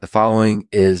The following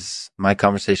is my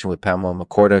conversation with Pamela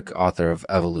McCorduck, author of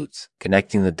Evolutes,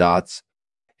 Connecting the Dots.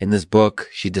 In this book,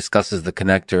 she discusses the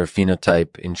connector,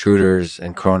 phenotype, intruders,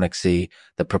 and chronaxie,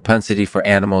 the propensity for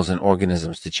animals and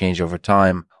organisms to change over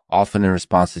time, often in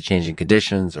response to changing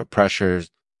conditions or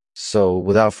pressures. So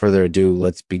without further ado,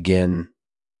 let's begin.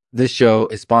 This show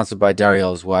is sponsored by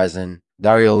Dario's Wizen.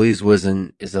 Dario's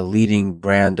Wizen is a leading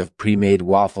brand of pre-made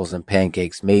waffles and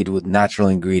pancakes made with natural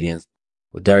ingredients.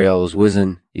 With Dario's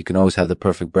Wizen, you can always have the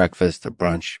perfect breakfast or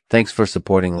brunch. Thanks for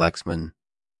supporting Lexman.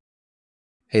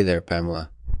 Hey there,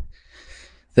 Pamela.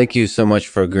 Thank you so much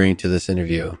for agreeing to this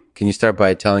interview. Can you start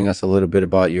by telling us a little bit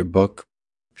about your book?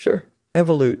 Sure.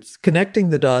 Evolutes.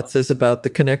 Connecting the Dots is about the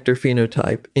connector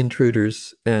phenotype,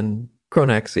 intruders, and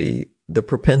chronaxie, the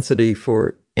propensity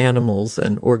for animals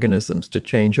and organisms to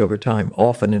change over time,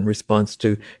 often in response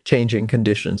to changing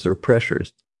conditions or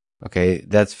pressures. Okay,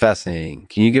 that's fascinating.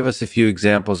 Can you give us a few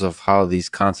examples of how these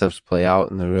concepts play out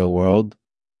in the real world?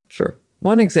 Sure.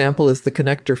 One example is the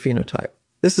connector phenotype.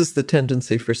 This is the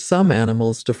tendency for some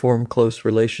animals to form close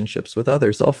relationships with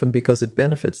others, often because it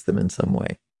benefits them in some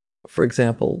way. For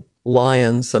example,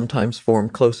 lions sometimes form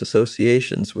close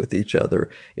associations with each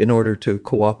other in order to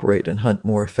cooperate and hunt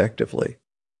more effectively.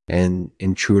 And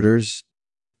intruders?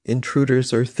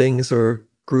 Intruders are things or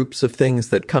groups of things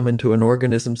that come into an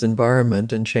organism's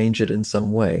environment and change it in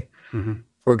some way. Mm-hmm.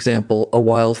 For example, a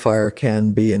wildfire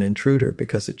can be an intruder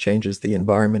because it changes the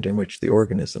environment in which the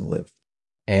organism lives.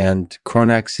 And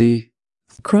chronaxie?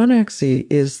 Chronaxie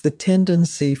is the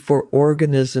tendency for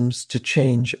organisms to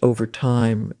change over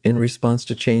time in response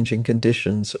to changing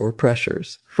conditions or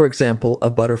pressures. For example, a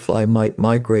butterfly might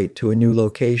migrate to a new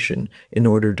location in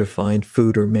order to find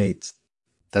food or mates.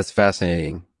 That's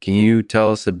fascinating. Can you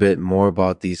tell us a bit more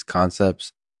about these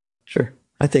concepts? Sure.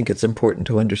 I think it's important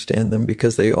to understand them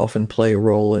because they often play a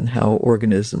role in how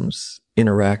organisms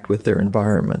interact with their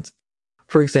environments.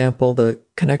 For example, the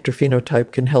connector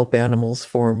phenotype can help animals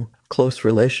form close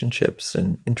relationships,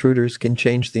 and intruders can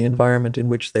change the environment in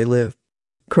which they live.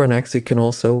 Chronaxie can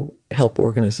also help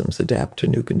organisms adapt to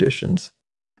new conditions.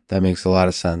 That makes a lot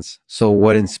of sense. So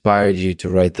what inspired you to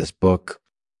write this book?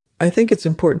 I think it's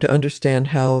important to understand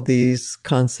how these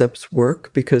concepts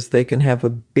work because they can have a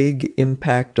big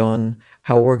impact on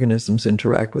how organisms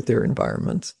interact with their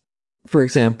environments. For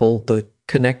example, the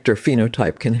connector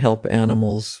phenotype can help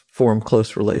animals form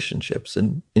close relationships,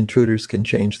 and intruders can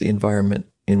change the environment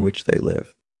in which they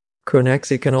live.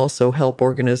 Chronaxie can also help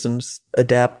organisms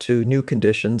adapt to new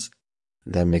conditions.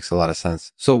 That makes a lot of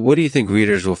sense. So what do you think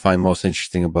readers will find most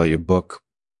interesting about your book?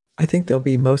 I think they'll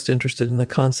be most interested in the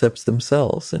concepts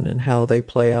themselves and in how they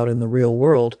play out in the real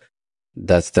world.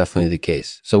 That's definitely the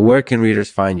case. So where can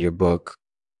readers find your book?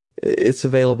 It's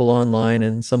available online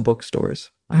in some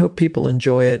bookstores. I hope people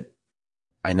enjoy it.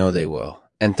 I know they will.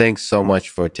 And thanks so much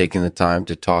for taking the time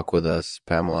to talk with us,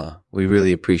 Pamela. We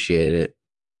really appreciate it.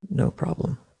 No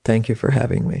problem. Thank you for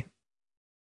having me.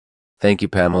 Thank you,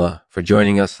 Pamela, for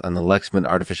joining us on the Lexman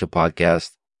Artificial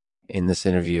Podcast. In this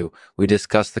interview, we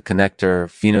discussed the connector,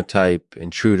 phenotype,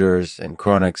 intruders, and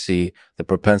chronaxie, the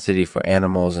propensity for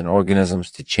animals and organisms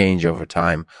to change over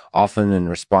time, often in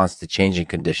response to changing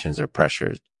conditions or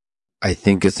pressures. I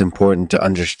think it's important to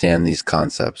understand these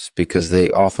concepts because they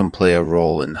often play a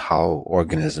role in how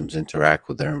organisms interact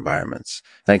with their environments.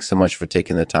 Thanks so much for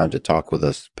taking the time to talk with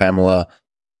us, Pamela.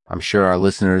 I'm sure our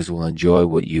listeners will enjoy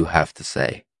what you have to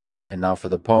say. And now for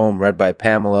the poem read by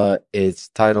Pamela. It's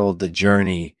titled The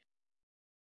Journey.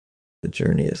 The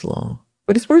journey is long,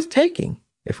 but it's worth taking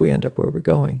if we end up where we're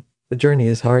going. The journey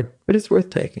is hard, but it's worth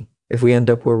taking if we end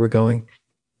up where we're going.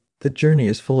 The journey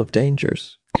is full of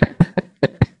dangers,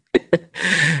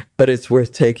 but it's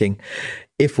worth taking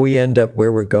if we end up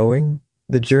where we're going.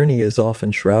 The journey is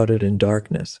often shrouded in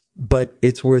darkness, but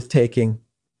it's worth taking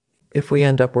if we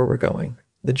end up where we're going.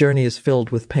 The journey is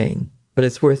filled with pain, but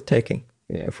it's worth taking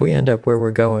if we end up where we're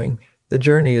going. The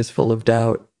journey is full of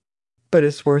doubt, but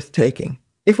it's worth taking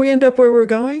if we end up where we're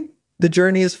going. The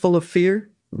journey is full of fear,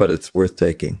 but it's worth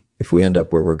taking if we end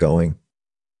up where we're going.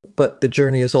 But the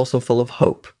journey is also full of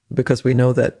hope because we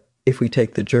know that if we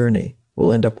take the journey,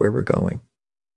 we'll end up where we're going.